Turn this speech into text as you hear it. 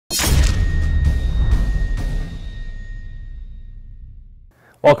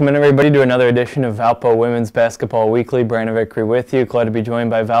Welcome in everybody to another edition of Valpo Women's Basketball Weekly. Brandon Vickery with you. Glad to be joined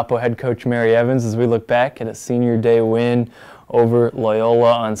by Valpo head coach Mary Evans as we look back at a senior day win over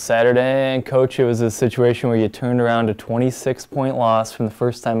Loyola on Saturday. And coach, it was a situation where you turned around a 26-point loss from the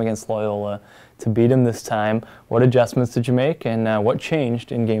first time against Loyola to beat them this time. What adjustments did you make, and what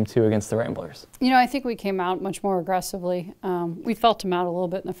changed in Game 2 against the Ramblers? You know, I think we came out much more aggressively. We felt them out a little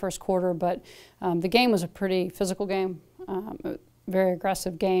bit in the first quarter, but the game was a pretty physical game. Very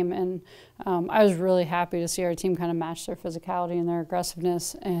aggressive game, and I was really happy to see our team kind of match their physicality and their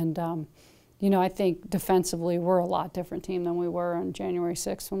aggressiveness. And you know, I think defensively we're a lot different team than we were on January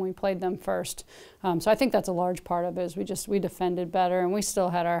 6th when we played them first. So I think that's a large part of it, is we defended better, and we still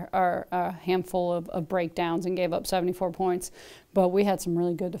had our handful of breakdowns and gave up 74 points, but we had some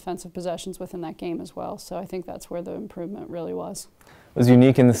really good defensive possessions within that game as well. So I think that's where the improvement really was. It was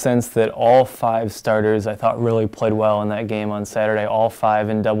unique in the sense that all 5 starters, I thought, really played well in that game on Saturday, all 5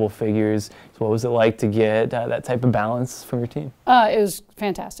 in double figures. So what was it like to get that type of balance from your team? It was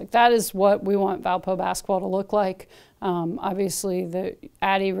fantastic. That is what we want Valpo basketball to look like. Obviously,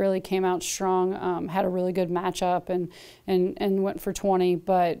 Addie really came out strong, had a really good matchup and went for 20,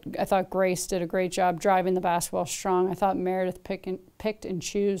 but I thought Grace did a great job driving the basketball strong. I thought Meredith picked and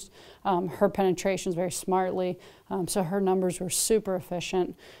chose her penetrations very smartly, so her numbers were super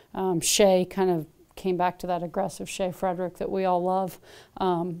efficient. Shea kind of came back to that aggressive Shea Frederick that we all love.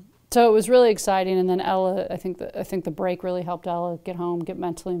 So it was really exciting, and then Ella, I think the break really helped Ella get home, get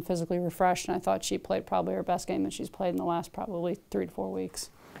mentally and physically refreshed, and I thought she played probably her best game that she's played in the last probably 3 to 4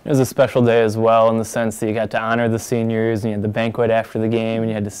 weeks. It was a special day as well in the sense that you got to honor the seniors, and you had the banquet after the game,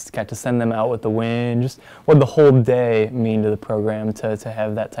 and you got to send them out with the win. Just what did the whole day mean to the program to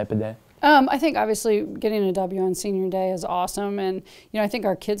have that type of day? I think obviously getting a W on senior day is awesome, and you know, I think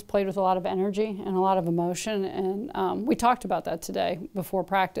our kids played with a lot of energy and a lot of emotion, and we talked about that today before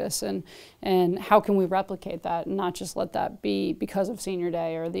practice, and how can we replicate that and not just let that be because of senior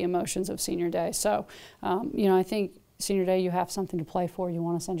day or the emotions of senior day. So you know, I think senior day, you have something to play for. You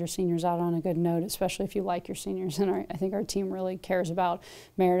want to send your seniors out on a good note, especially if you like your seniors. And I think our team really cares about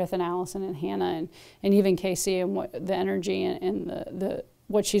Meredith and Allison and Hannah and even Casey and what the energy and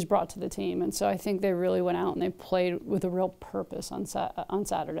what she's brought to the team. And so I think they really went out and they played with a real purpose on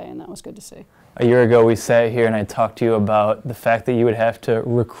Saturday, and that was good to see. A year ago we sat here and I talked to you about the fact that you would have to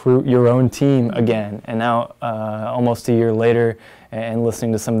recruit your own team again. And now almost a year later, and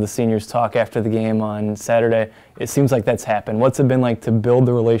listening to some of the seniors talk after the game on Saturday, it seems like that's happened. What's it been like to build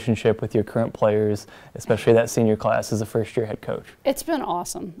the relationship with your current players, especially that senior class as a first-year head coach? It's been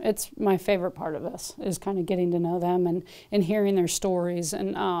awesome. It's my favorite part of this, is kind of getting to know them and hearing their stories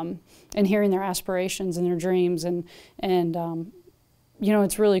and hearing their aspirations and their dreams and you know,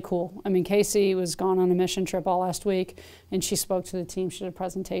 it's really cool. I mean, Casey was gone on a mission trip all last week, and she spoke to the team. She did a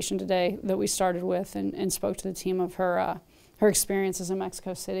presentation today that we started with and spoke to the team of her experiences in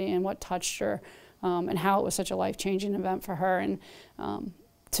Mexico City and what touched her and how it was such a life-changing event for her. And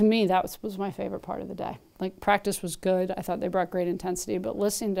to me, that was my favorite part of the day. Like, practice was good. I thought they brought great intensity, but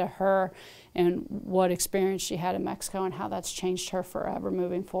listening to her and what experience she had in Mexico and how that's changed her forever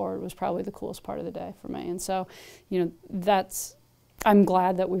moving forward was probably the coolest part of the day for me. And so, you know, I'm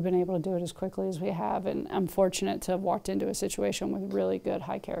glad that we've been able to do it as quickly as we have, and I'm fortunate to have walked into a situation with really good,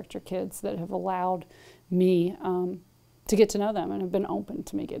 high-character kids that have allowed me to get to know them and have been open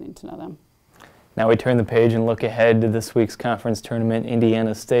to me getting to know them. Now we turn the page and look ahead to this week's conference tournament.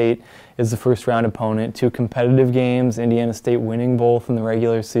 Indiana State is the first-round opponent. 2 competitive games, Indiana State winning both in the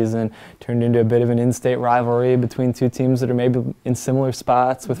regular season, turned into a bit of an in-state rivalry between 2 teams that are maybe in similar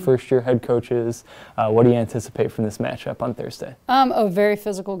spots with first-year head coaches. What do you anticipate from this matchup on Thursday? A very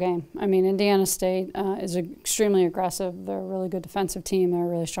physical game. I mean, Indiana State is extremely aggressive. They're a really good defensive team. They're a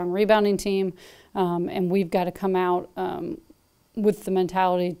really strong rebounding team, and we've got to come out with the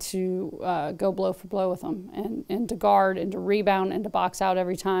mentality to go blow for blow with them and to guard and to rebound and to box out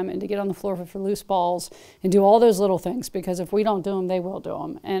every time and to get on the floor for loose balls and do all those little things, because if we don't do them, they will do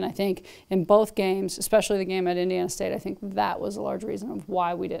them. And I think in both games, especially the game at Indiana State, I think that was a large reason of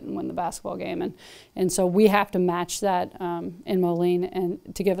why we didn't win the basketball game. And so we have to match that in Moline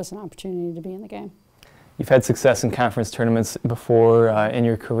and to give us an opportunity to be in the game. You've had success in conference tournaments before in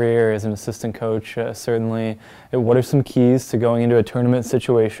your career as an assistant coach, certainly. What are some keys to going into a tournament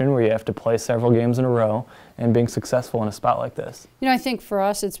situation where you have to play several games in a row and being successful in a spot like this? You know, I think for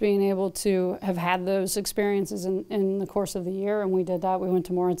us it's being able to have had those experiences in the course of the year, and we did that. We went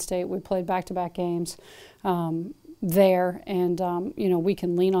to Morehead State. We played back-to-back games. there, and you know, we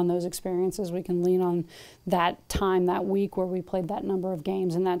can lean on those experiences. We can lean on that time that week where we played that number of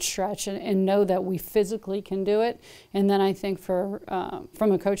games and that stretch, and know that we physically can do it. And then I think from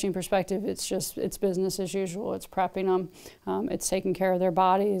a coaching perspective, it's business as usual. It's prepping them, it's taking care of their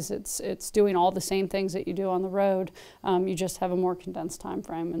bodies, it's doing all the same things that you do on the road. You just have a more condensed time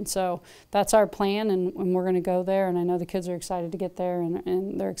frame, and so that's our plan, and we're going to go there. And I know the kids are excited to get there,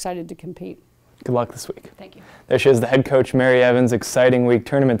 and they're excited to compete. Good luck this week. Thank you. There she is, the head coach, Mary Evans. Exciting week,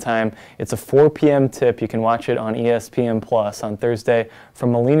 tournament time. It's a 4 p.m. tip. You can watch it on ESPN Plus on Thursday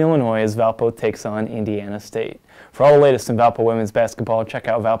from Moline, Illinois, as Valpo takes on Indiana State. For all the latest in Valpo women's basketball, check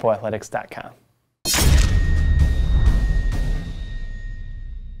out valpoathletics.com.